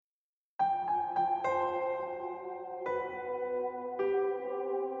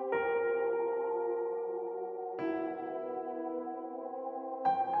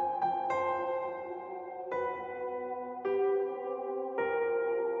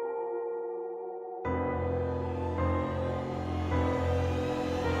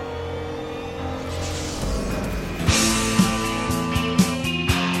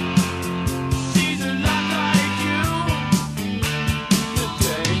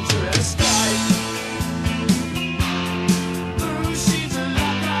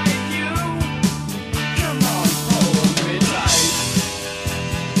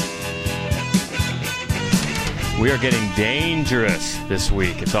We are getting dangerous this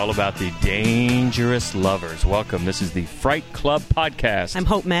week. It's all about the dangerous lovers. Welcome. This is the Fright Club podcast. I'm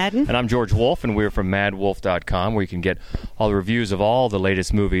Hope Madden. And I'm George Wolf, and we're from madwolf.com, where you can get all the reviews of all the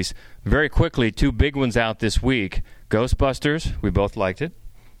latest movies. Very quickly, two big ones out this week. Ghostbusters, we both liked it.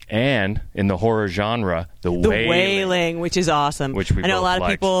 And in the horror genre, The Wailing, which is awesome. Which we I know both a lot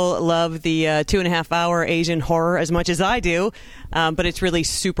liked. of people love the 2.5-hour Asian horror as much as I do, but it's really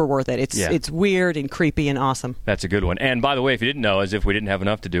super worth it. It's weird and creepy and awesome. That's a good one. And by the way, if you didn't know, as if we didn't have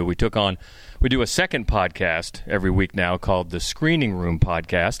enough to do, we do a second podcast every week now called the Screening Room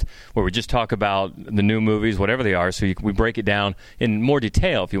Podcast, where we just talk about the new movies, whatever they are. So we break it down in more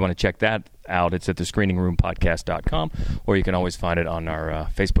detail. If you want to check that out, it's at thescreeningroompodcast.com, or you can always find it on our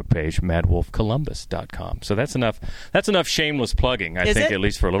Facebook page, madwolfcolumbus.com. So that's enough shameless plugging, I think, at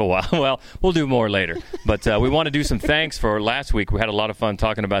least for a little while. Well, we'll do more later. But we want to do some thanks for last week. We had a lot of fun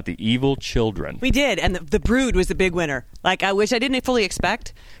talking about The Evil Children. We did, and the Brood was the big winner. Which I didn't fully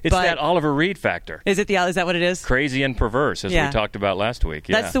expect. It's that Oliver Reed factor. Is that what it is? Crazy and perverse, as we talked about last week.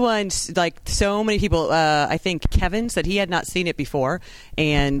 Yeah. That's the one, so many people, I think Kevin said he had not seen it before,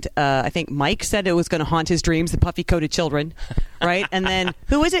 and I think Mike said it was going to haunt his dreams, the puffy-coated children, right? And then,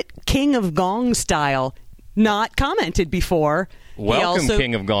 who is it? King of Gong Style, not commented before. Welcome,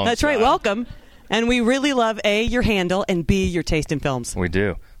 King of Gong Style. That's right, welcome. And we really love, A, your handle, and B, your taste in films. We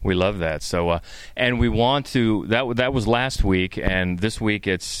do. We love that. So, and we want to. That was last week, and this week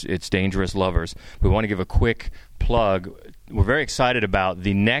it's Dangerous Lovers. We want to give a quick plug. We're very excited about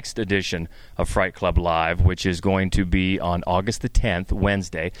the next edition of Fright Club Live, which is going to be on August the 10th,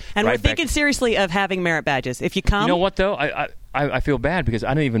 Wednesday. And we're thinking seriously of having merit badges. If you come, you know what though, I feel bad because I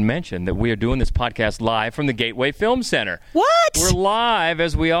didn't even mention that we are doing this podcast live from the Gateway Film Center. What? We're live,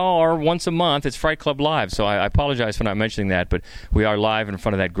 as we all are once a month. It's Fright Club Live, so I apologize for not mentioning that, but we are live in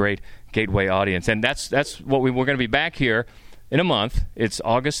front of that great Gateway audience. And that's what we're going to be back here in a month. It's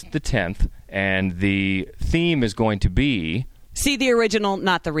August the 10th, and the theme is going to be... See the original,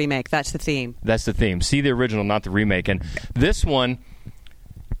 not the remake. That's the theme. That's the theme. See the original, not the remake. And this one...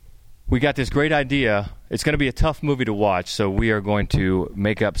 We got this great idea. It's going to be a tough movie to watch, so we are going to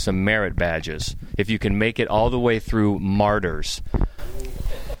make up some merit badges. If you can make it all the way through Martyrs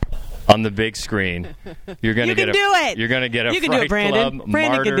on the big screen, you're going to get You're going to get a Fright Club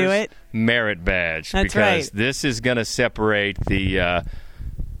Martyrs merit badge. That's because this is going to separate the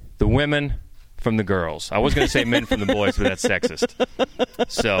women from the girls. I was going to say men from the boys, but that's sexist.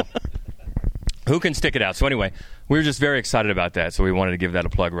 So... who can stick it out? So anyway, we were just very excited about that, so we wanted to give that a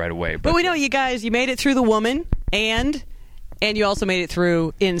plug right away. But we know you guys, you made it through The Woman, and you also made it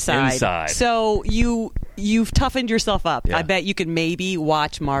through Inside. So you've toughened yourself up. Yeah. I bet you could maybe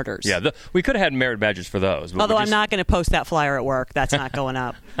watch Martyrs. Yeah, we could have had merit badges for those. Although I'm not going to post that flyer at work. That's not going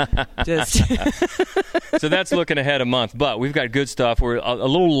up. So that's looking ahead a month. But we've got good stuff. We're a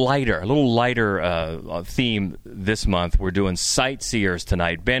little lighter theme this month. We're doing Sightseers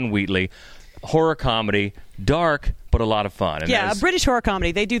tonight. Ben Wheatley. Horror comedy, dark, but a lot of fun. And a British horror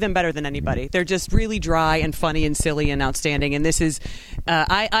comedy, they do them better than anybody. They're just really dry and funny and silly and outstanding. And this is,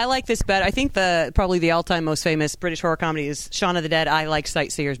 I like this better. I think probably the all-time most famous British horror comedy is Shaun of the Dead. I like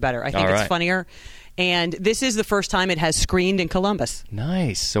Sightseers better. I think it's funnier. And this is the first time it has screened in Columbus.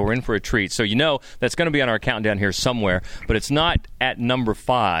 Nice. So we're in for a treat. So that's going to be on our countdown here somewhere, but it's not at number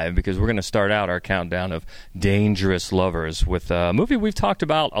 5 because we're going to start out our countdown of Dangerous Lovers with a movie we've talked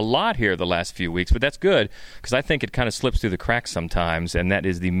about a lot here the last few weeks, but that's good because I think it kind of slips through the cracks sometimes, and that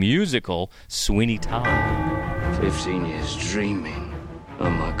is the musical Sweeney Todd. 15 years dreaming I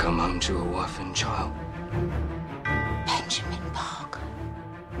might come home to a wife and child. Benjamin Parker.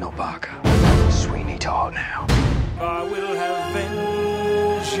 No Barker. Sweeney Todd now. I will have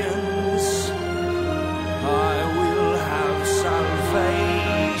vengeance. I will have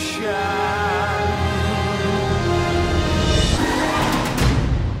salvation.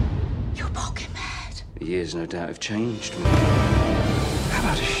 You're poking mad. The years no doubt have changed me. How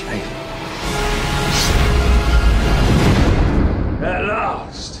about a shave? At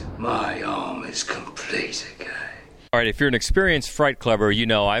last, my arm is complete again. All right, if you're an experienced Fright Clubber, you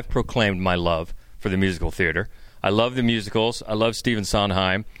know I've proclaimed my love for the musical theater. I love the musicals. I love Stephen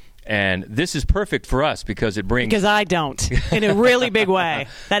Sondheim. And this is perfect for us because it brings... Because I don't, in a really big way.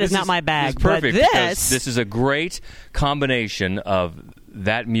 That is not my bag. This is perfect but because this is a great combination of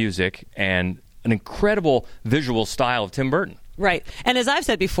that music and an incredible visual style of Tim Burton. Right. And as I've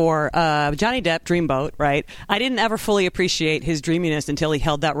said before, Johnny Depp, Dreamboat, right? I didn't ever fully appreciate his dreaminess until he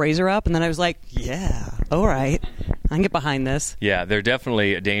held that razor up, and then I was like, yeah, all right. I can get behind this. Yeah, they're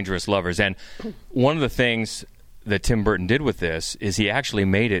definitely dangerous lovers. And one of the things that Tim Burton did with this is he actually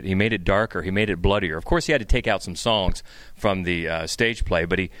made it darker, he made it bloodier. Of course, he had to take out some songs from the stage play,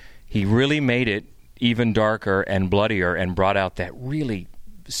 but he really made it even darker and bloodier and brought out that really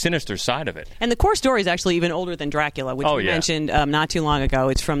sinister side of it. And the core story is actually even older than Dracula, which we mentioned not too long ago.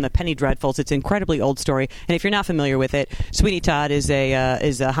 It's from the Penny Dreadfuls. It's an incredibly old story. And if you're not familiar with it, Sweeney Todd is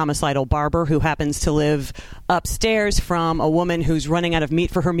a homicidal barber who happens to live upstairs from a woman who's running out of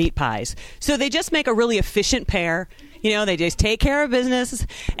meat for her meat pies. So they just make a really efficient pair. You know, they just take care of business.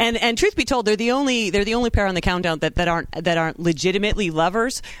 And truth be told, they're the only pair on the countdown that aren't legitimately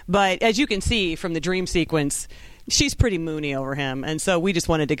lovers. But as you can see from the dream sequence, she's pretty moony over him, and so we just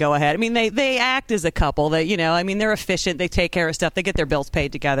wanted to go ahead. I mean, they act as a couple. That they're efficient. They take care of stuff. They get their bills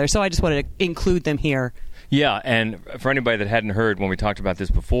paid together. So I just wanted to include them here. Yeah, and for anybody that hadn't heard when we talked about this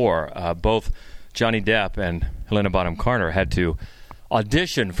before, both Johnny Depp and Helena Bonham Carter had to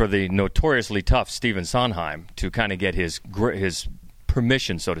audition for the notoriously tough Stephen Sondheim to kind of get his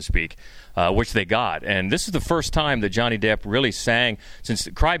permission, so to speak, which they got. And this is the first time that Johnny Depp really sang, since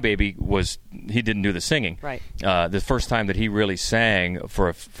Crybaby he didn't do the singing. Right. The first time that he really sang for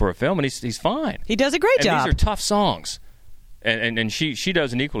a film, and he's fine. He does a great job. These are tough songs. And she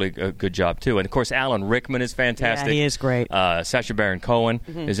does an equally good job, too. And, of course, Alan Rickman is fantastic. Yeah, he is great. Sacha Baron Cohen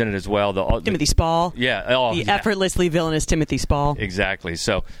is in it as well. Timothy Spall. Yeah. Effortlessly villainous Timothy Spall. Exactly.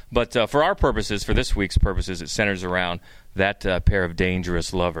 So, but for our purposes, for this week's purposes, it centers around that pair of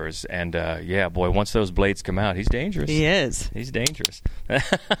dangerous lovers. And, once those blades come out, he's dangerous. He is. He's dangerous.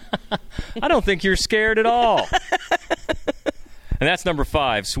 I don't think you're scared at all. And that's number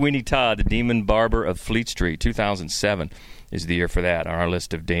 5, Sweeney Todd, the Demon Barber of Fleet Street, 2007 is the year for that on our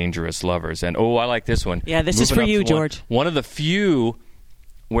list of dangerous lovers. And, I like this one. Yeah, this is for you, George. One of the few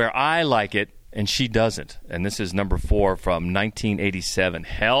where I like it and she doesn't. And this is number 4 from 1987,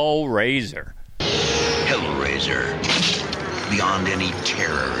 Hellraiser. Hellraiser, beyond any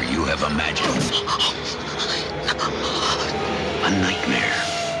terror you have imagined. A nightmare.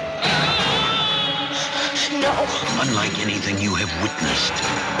 No. Unlike anything you have witnessed,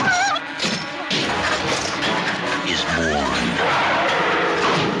 is born.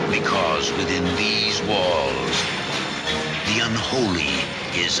 Because within these walls, the unholy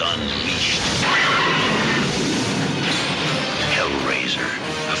is unleashed. Hellraiser,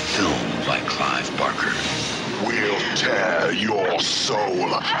 a film by Clive Barker. We'll tear your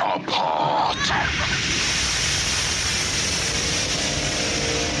soul apart.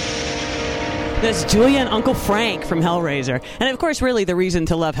 That's Julia and Uncle Frank from Hellraiser. And, of course, really the reason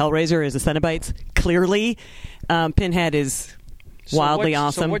to love Hellraiser is the Cenobites. Clearly, Pinhead is wildly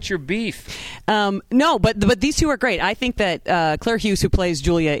awesome. So what's your beef? No, but these two are great. I think that Claire Hughes, who plays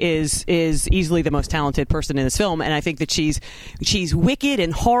Julia, is easily the most talented person in this film, and I think that she's wicked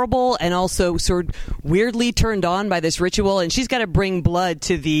and horrible and also sort of weirdly turned on by this ritual, and she's got to bring blood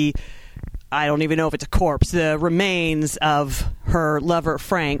to the... I don't even know if it's a corpse, the remains of her lover,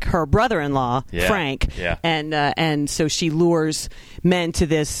 Frank, her brother-in-law, Frank. Yeah. And so she lures men to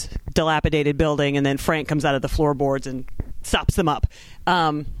this dilapidated building, and then Frank comes out of the floorboards and sops them up.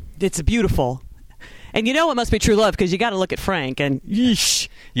 It's beautiful. And you know it must be true love, because you got to look at Frank, and yeesh,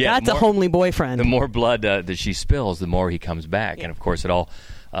 that's a homely boyfriend. The more blood that she spills, the more he comes back. Yeah. And, of course, it all...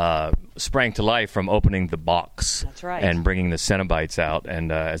 sprang to life from opening the box. That's right. And bringing the Cenobites out.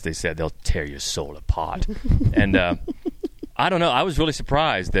 And as they said, they'll tear your soul apart. And I don't know. I was really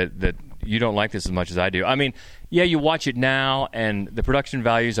surprised that you don't like this as much as I do. I mean, yeah, you watch it now, and the production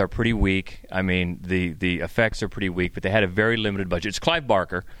values are pretty weak. I mean, the effects are pretty weak, but they had a very limited budget. It's Clive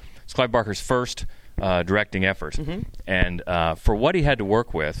Barker. It's Clive Barker's first directing effort. Mm-hmm. And for what he had to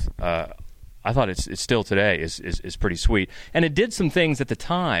work with... I thought it's still today is pretty sweet. And it did some things at the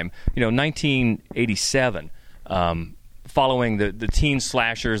time, 1987, following the teen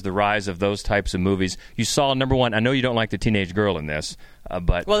slashers, the rise of those types of movies. You saw, number one, I know you don't like the teenage girl in this,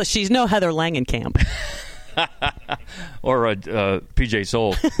 but... Well, she's no Heather Langenkamp. Or PJ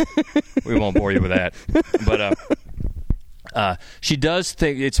Soul. We won't bore you with that. But she does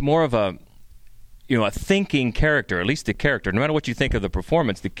think it's more of a thinking character, at least the character. No matter what you think of the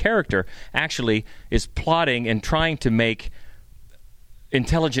performance, the character actually is plotting and trying to make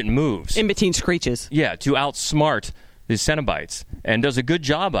intelligent moves. In between screeches. Yeah, to outsmart the Cenobites, and does a good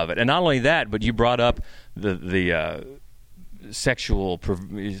job of it. And not only that, but you brought up the sexual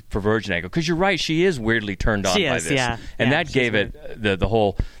perversion angle. Because you're right, she is weirdly turned on by this. Yeah. And that gave it the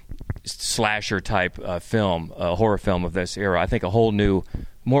whole slasher-type film, horror film of this era, I think a whole new...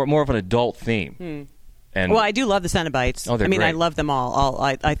 More of an adult theme. And I do love the Cenobites. Oh, they're great. I love them all.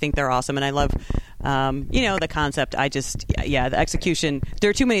 I think they're awesome, and I love, the concept. The execution.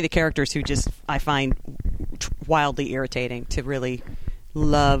 There are too many of the characters who just I find wildly irritating to really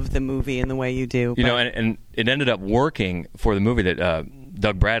love the movie in the way you do. You know, and it ended up working for the movie that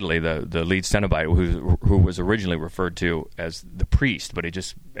Doug Bradley, the lead Cenobite, who was originally referred to as the priest, but he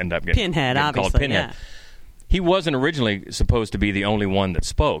just ended up getting Pinhead, called Pinhead. Yeah. He wasn't originally supposed to be the only one that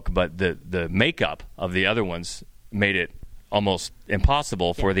spoke, but the makeup of the other ones made it almost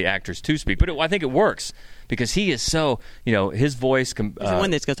impossible for the actors to speak. But I think it works because he is so, his voice. The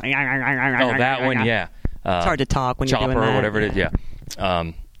one that goes. Oh, that one, yeah. It's hard to talk when Chopper you're doing that. or whatever it is, yeah.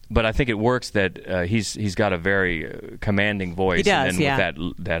 But I think it works that he's got a very commanding voice. He does, and then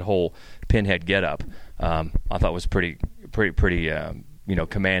with that whole Pinhead getup, I thought was pretty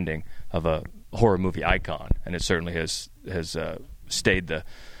commanding of a horror movie icon, and it certainly has stayed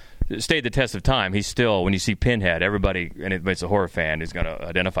the test of time. He's still, when you see Pinhead, everybody, and it's a horror fan, is going to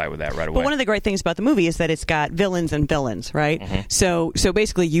identify with that right away. But one of the great things about the movie is that it's got villains and villains, right? Mm-hmm. So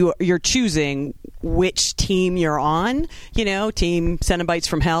basically you're choosing which team you're on, Team Cenobites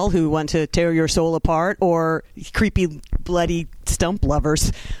from Hell who want to tear your soul apart, or creepy, bloody stump lovers.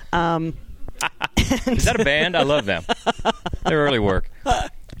 Is that a band? I love them. They really work.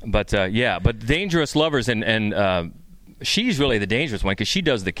 But Dangerous Lovers, and she's really the dangerous one because she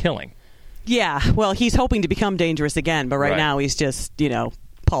does the killing. Yeah, well, he's hoping to become dangerous again, but right now he's just,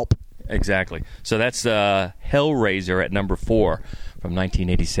 pulp. Exactly. So that's Hellraiser at number 4 from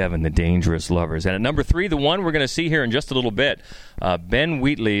 1987, The Dangerous Lovers. And at number 3, the one we're going to see here in just a little bit, Ben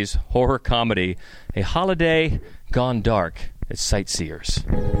Wheatley's horror comedy, A Holiday Gone Dark. It's Sightseers.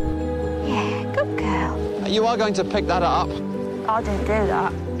 Yeah, good girl. You are going to pick that up? I didn't do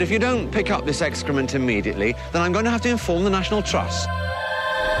that. If you don't pick up this excrement immediately, then I'm going to have to inform the National Trust.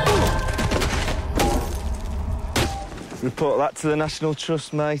 Report that to the National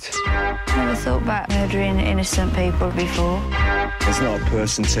Trust, mate. Never thought about murdering innocent people before. He's not a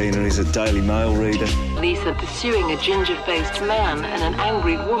person, Tina. He's a Daily Mail reader. Police are pursuing a ginger-faced man and an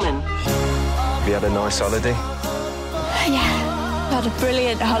angry woman. Have you had a nice holiday? Yeah, had a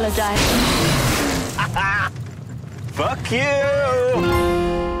brilliant holiday. Fuck you!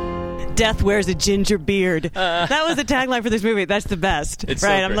 Death wears a ginger beard. That was the tagline for this movie. That's the best. It's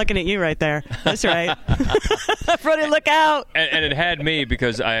right, so I'm great. looking at you right there. That's right. Freddie, look out. And it had me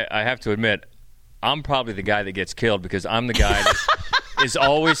because I have to admit, I'm probably the guy that gets killed because I'm the guy that is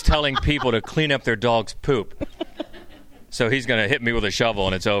always telling people to clean up their dog's poop. So he's going to hit me with a shovel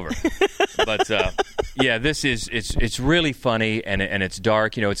and it's over. But this is it's really funny and it's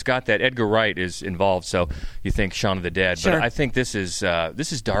dark. It's got that Edgar Wright is involved, so you think Shaun of the Dead. Sure. But I think this is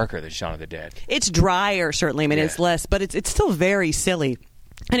darker than Shaun of the Dead. It's drier, certainly. I mean, it's less, but it's still very silly,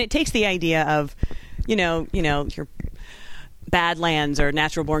 and it takes the idea of, your Badlands or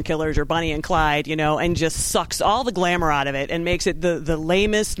Natural Born Killers or Bonnie and Clyde, and just sucks all the glamour out of it and makes it the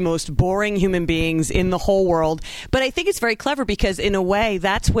lamest, most boring human beings in the whole world. But I think it's very clever because, in a way,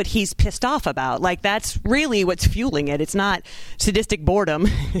 that's what he's pissed off about. Like, that's really what's fueling it. It's not sadistic boredom.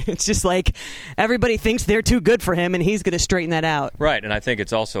 It's just like everybody thinks they're too good for him, and he's going to straighten that out. Right, and I think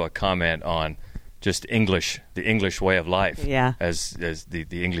it's also a comment on just the English way of life. Yeah. As the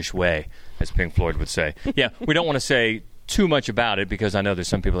English way, as Pink Floyd would say. Yeah, we don't want to say too much about it because I know there's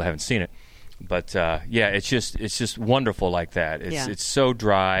some people that haven't seen it, but it's just wonderful like that. It's so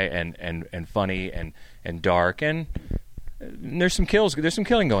dry and funny and dark, and there's some kills. There's some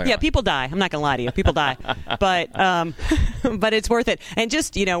killing going on. Yeah, people die. I'm not going to lie to you. People die, but it's worth it. And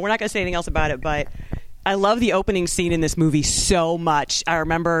just we're not going to say anything else about it, but I love the opening scene in this movie so much. I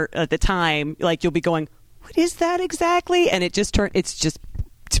remember at the time, like, you'll be going, "What is that exactly?" And it just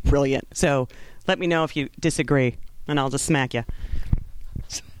it's brilliant. So let me know if you disagree, and I'll just smack you.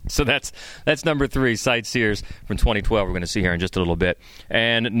 So that's number 3, Sightseers from 2012. We're going to see here in just a little bit.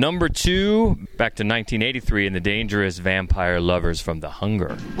 And number 2, back to 1983, in The Dangerous Vampire Lovers from The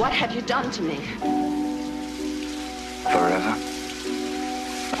Hunger. What have you done to me? Forever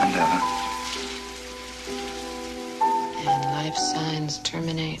and ever. And life signs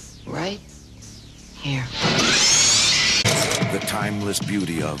terminate right here. The timeless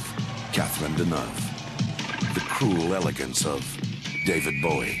beauty of Catherine Deneuve. The cruel elegance of David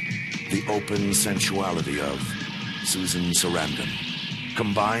Bowie. The open sensuality of Susan Sarandon.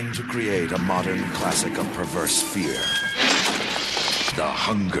 Combined to create a modern classic of perverse fear. The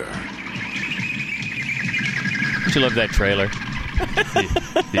Hunger. Don't you love that trailer?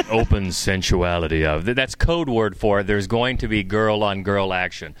 the open sensuality of. That's code word for there's going to be girl-on-girl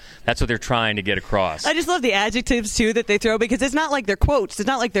action. That's what they're trying to get across. I just love the adjectives, too, that they throw, because it's not like they're quotes. It's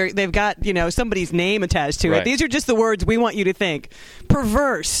not like they've got, somebody's name attached to it. Right. These are just the words we want you to think.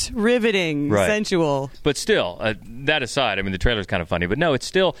 Perverse, riveting, sensual. But still, that aside, I mean, the trailer's kind of funny, but no, it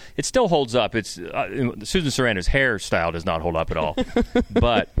still holds up. It's Susan Sarandon's hairstyle does not hold up at all.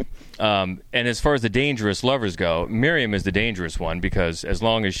 But and as far as the dangerous lovers go, Miriam is the dangerous one, because as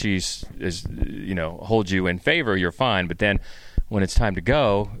long as she's holds you in favor, you're fine. But then when it's time to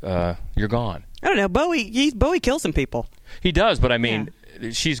go, you're gone. I don't know. Bowie kills some people. He does, but I mean. Yeah.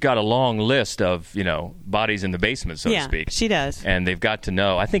 She's got a long list of, bodies in the basement, so to speak. Yeah, she does. And they've got to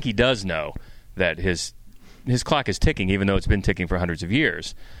know. I think he does know that his clock is ticking, even though it's been ticking for hundreds of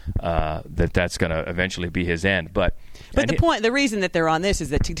years. That's going to eventually be his end. But the reason that they're on this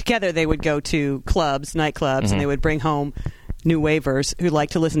is that together they would go to clubs, nightclubs, and they would bring home new wavers who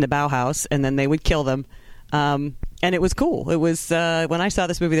like to listen to Bauhaus, and then they would kill them. And it was cool. It was when I saw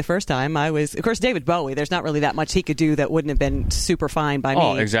this movie the first time, of course, David Bowie. There's not really that much he could do that wouldn't have been super fine by me.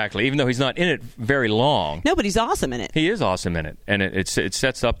 Oh, exactly. Even though he's not in it very long. No, but he's awesome in it. He is awesome in it. And it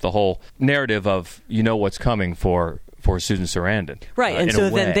sets up the whole narrative of what's coming for Susan Sarandon. Right, and so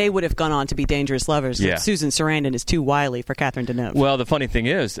then they would have gone on to be dangerous lovers. Yeah. Susan Sarandon is too wily for Catherine Deneuve. Well, the funny thing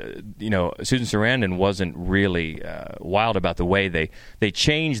is, Susan Sarandon wasn't really wild about the way they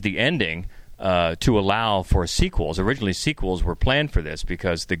changed the ending to allow for sequels. Originally, sequels were planned for this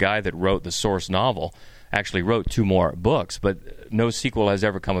because the guy that wrote the source novel actually wrote 2 more books, but no sequel has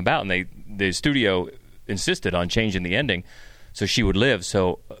ever come about, and the studio insisted on changing the ending so she would live,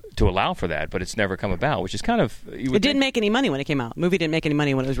 to allow for that, but it's never come about, which is kind of... It didn't make any money when it came out. The movie didn't make any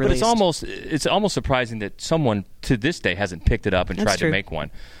money when it was released. But it's almost surprising that someone to this day hasn't picked it up and tried to make one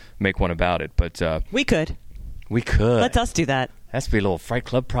about it. But we could. Let us do that. That's be a little Fright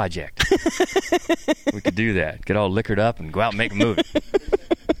Club project. We could do that. Get all liquored up and go out and make a movie.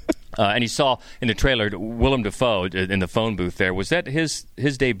 And you saw in the trailer Willem Dafoe in the phone booth there. Was that his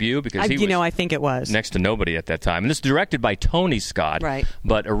debut? Because he was I think it was. Next to nobody at that time. And this is directed by Tony Scott. Right.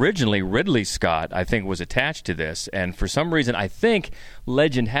 But originally Ridley Scott, I think, was attached to this. And for some reason, I think,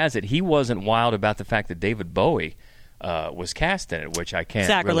 legend has it, he wasn't wild about the fact that David Bowie was cast in it, which I can't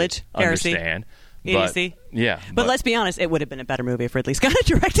Sacrilege, really understand. Idiocy. Yeah. But let's be honest, it would have been a better movie if Ridley Scott had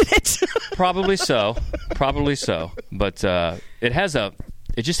directed it. Probably so. But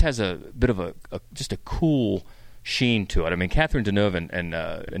it just has a bit of a cool sheen to it. I mean, Catherine Deneuve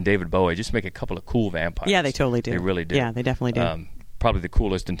and David Bowie just make a couple of cool vampires. Yeah, they totally do. They really do. Yeah, they definitely do. Probably the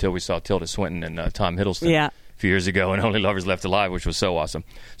coolest until we saw Tilda Swinton and Tom Hiddleston a few years ago in Only Lovers Left Alive, which was so awesome.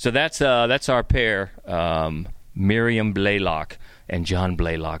 So that's our pair, Miriam Blaylock and John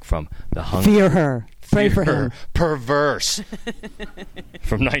Blaylock from The Hunger. Fear her. Pray for him. Perverse.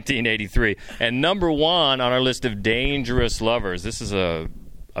 From 1983. And number 1 on our list of dangerous lovers. This is a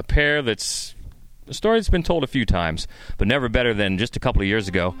pair that's a story that's been told a few times, but never better than just a couple of years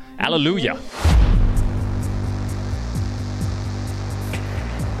ago. Alleluia. On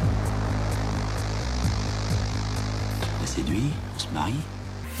se séduit, on se marie.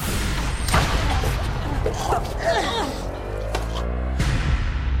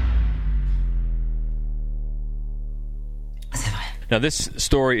 Now, this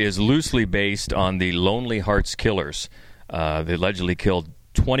story is loosely based on the Lonely Hearts Killers. They allegedly killed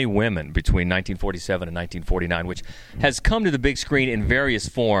 20 women between 1947 and 1949, which has come to the big screen in various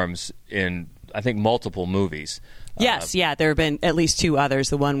forms in, I think, multiple movies. Yes, there have been at least 2 others.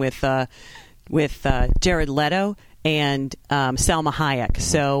 The one with Jared Leto and Salma Hayek.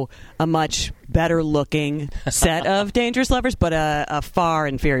 So a much better-looking set of Dangerous Lovers, but a far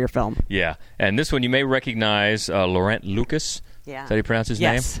inferior film. Yeah, and this one you may recognize Laurent Lucas. Yeah. Is that how you pronounce his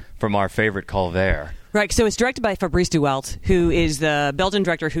name? From our favorite Calvaire. Right, so it's directed by Fabrice Duwelt, who is the Belgian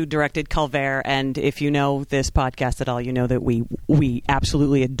director who directed Calvaire, and if you know this podcast at all, you know that we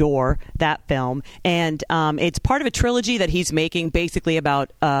absolutely adore that film. And it's part of a trilogy that he's making basically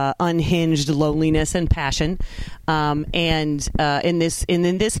about unhinged loneliness and passion. In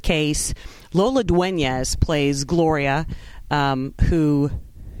this case, Lola Dueñas plays Gloria, who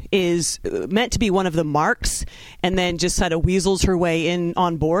is meant to be one of the marks, and then just kind of weasels her way in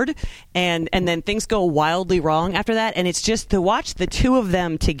on board, and then things go wildly wrong after that. And it's just to watch the 2 of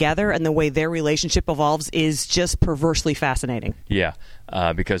them together and the way their relationship evolves is just perversely fascinating. Yeah,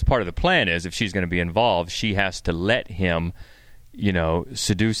 because part of the plan is if she's going to be involved, she has to let him,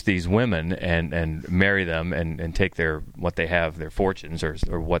 seduce these women and marry them and take what they have, their fortunes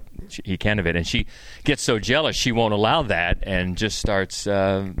or what he can of it. And she gets so jealous she won't allow that and just starts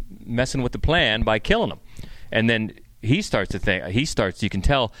messing with the plan by killing them. And then he starts to think. You can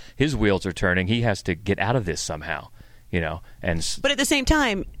tell his wheels are turning. He has to get out of this somehow. But at the same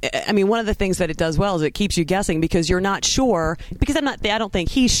time, I mean, one of the things that it does well is it keeps you guessing because you're not sure. Because I don't think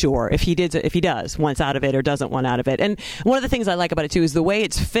he's sure if he does wants out of it or doesn't want out of it. And one of the things I like about it too is the way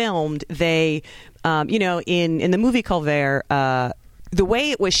it's filmed. They, in the movie Calvaire, the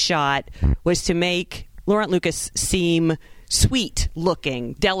way it was shot was to make Laurent Lucas seem sweet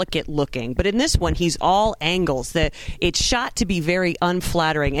looking, delicate looking. But in this one, he's all angles. It's shot to be very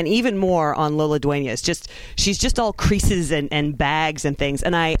unflattering, and even more on Lola Dueña. She's just all creases and bags and things.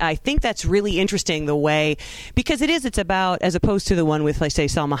 And I think that's really interesting the way, because it's about, as opposed to the one with, let's say,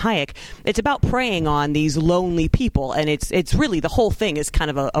 Salma Hayek, it's about preying on these lonely people. And it's really, the whole thing is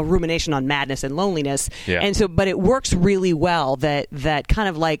kind of a rumination on madness and loneliness. Yeah. And so, but it works really well that kind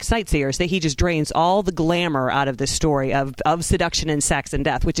of like Sightseers, that he just drains all the glamour out of this story of seduction and sex and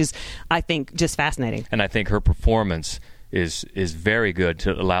death, which is, I think, just fascinating. And I think her performance is very good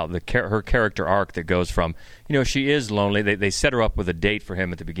to allow her character arc that goes from, she is lonely. They set her up with a date for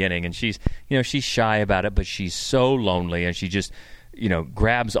him at the beginning, and she's shy about it, but she's so lonely, and she just,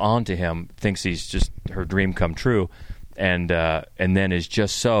 grabs onto him, thinks he's just her dream come true, and then is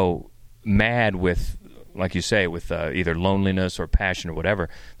just so mad with, like you say, with either loneliness or passion or whatever,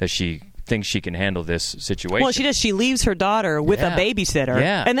 that she thinks she can handle this situation. Well, she does. She leaves her daughter with a babysitter,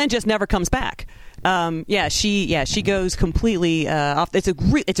 and then just never comes back. She goes completely off. It's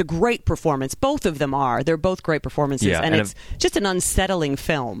a great performance. Both of them are. They're both great performances, and it's just an unsettling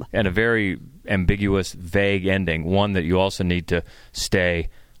film. And a very ambiguous, vague ending. One that you also need to stay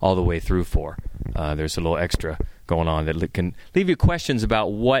all the way through for. There's a little extra going on that can leave you questions about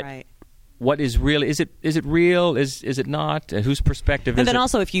what. Right. What is real? Is it real? Is it not? Whose perspective is it? And then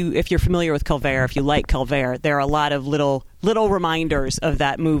also, if you're familiar with Calvaire, if you like Calvaire, there are a lot of little reminders of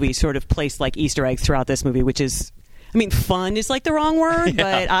that movie, sort of placed like Easter eggs throughout this movie, which is, I mean, fun is like the wrong word,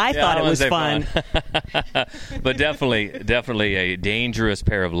 but I thought it was fun. But definitely a dangerous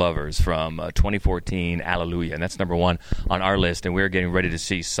pair of lovers from 2014, Alleluia, and that's number one on our list. And we're getting ready to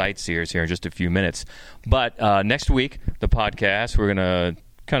see Sightseers here in just a few minutes. But next week, the podcast, we're gonna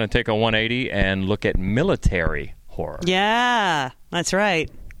kind of take a 180 and look at military horror. Yeah, that's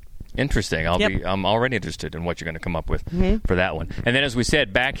right. Interesting. I'm already interested in what you're going to come up with for that one. And then, as we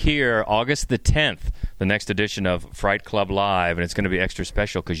said, back here, August the 10th, the next edition of Fright Club Live, and it's going to be extra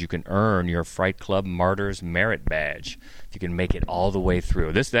special because you can earn your Fright Club Martyrs Merit Badge if you can make it all the way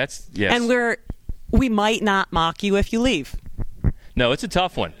through. That's yes. And we might not mock you if you leave. No, it's a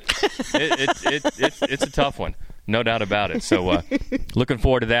tough one. It's a tough one. No doubt about it. So looking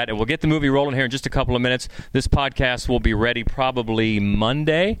forward to that. And we'll get the movie rolling here in just a couple of minutes. This podcast will be ready probably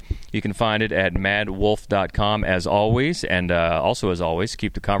Monday. You can find it at madwolf.com as always. And also, as always,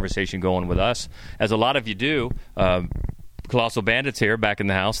 keep the conversation going with us, as a lot of you do. Colossal Bandits here, back in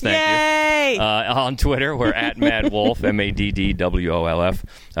the house. Thank you. On Twitter, we're at MadWolf, MADDWOLF,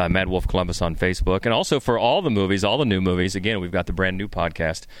 MadWolf Columbus on Facebook. And also for all the movies, all the new movies, again, we've got the brand new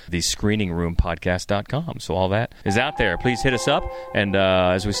podcast, the ScreeningRoomPodcast.com. So all that is out there. Please hit us up. And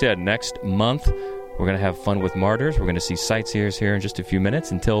as we said, next month, we're going to have fun with Martyrs. We're going to see Sightseers here in just a few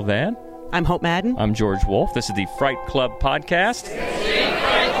minutes. Until then, I'm Hope Madden. I'm George Wolf. This is the Fright Club Podcast.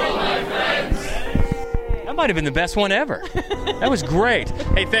 That might have been the best one ever. That was great.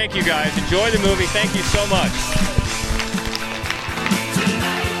 Hey, thank you guys. Enjoy the movie. Thank you so much.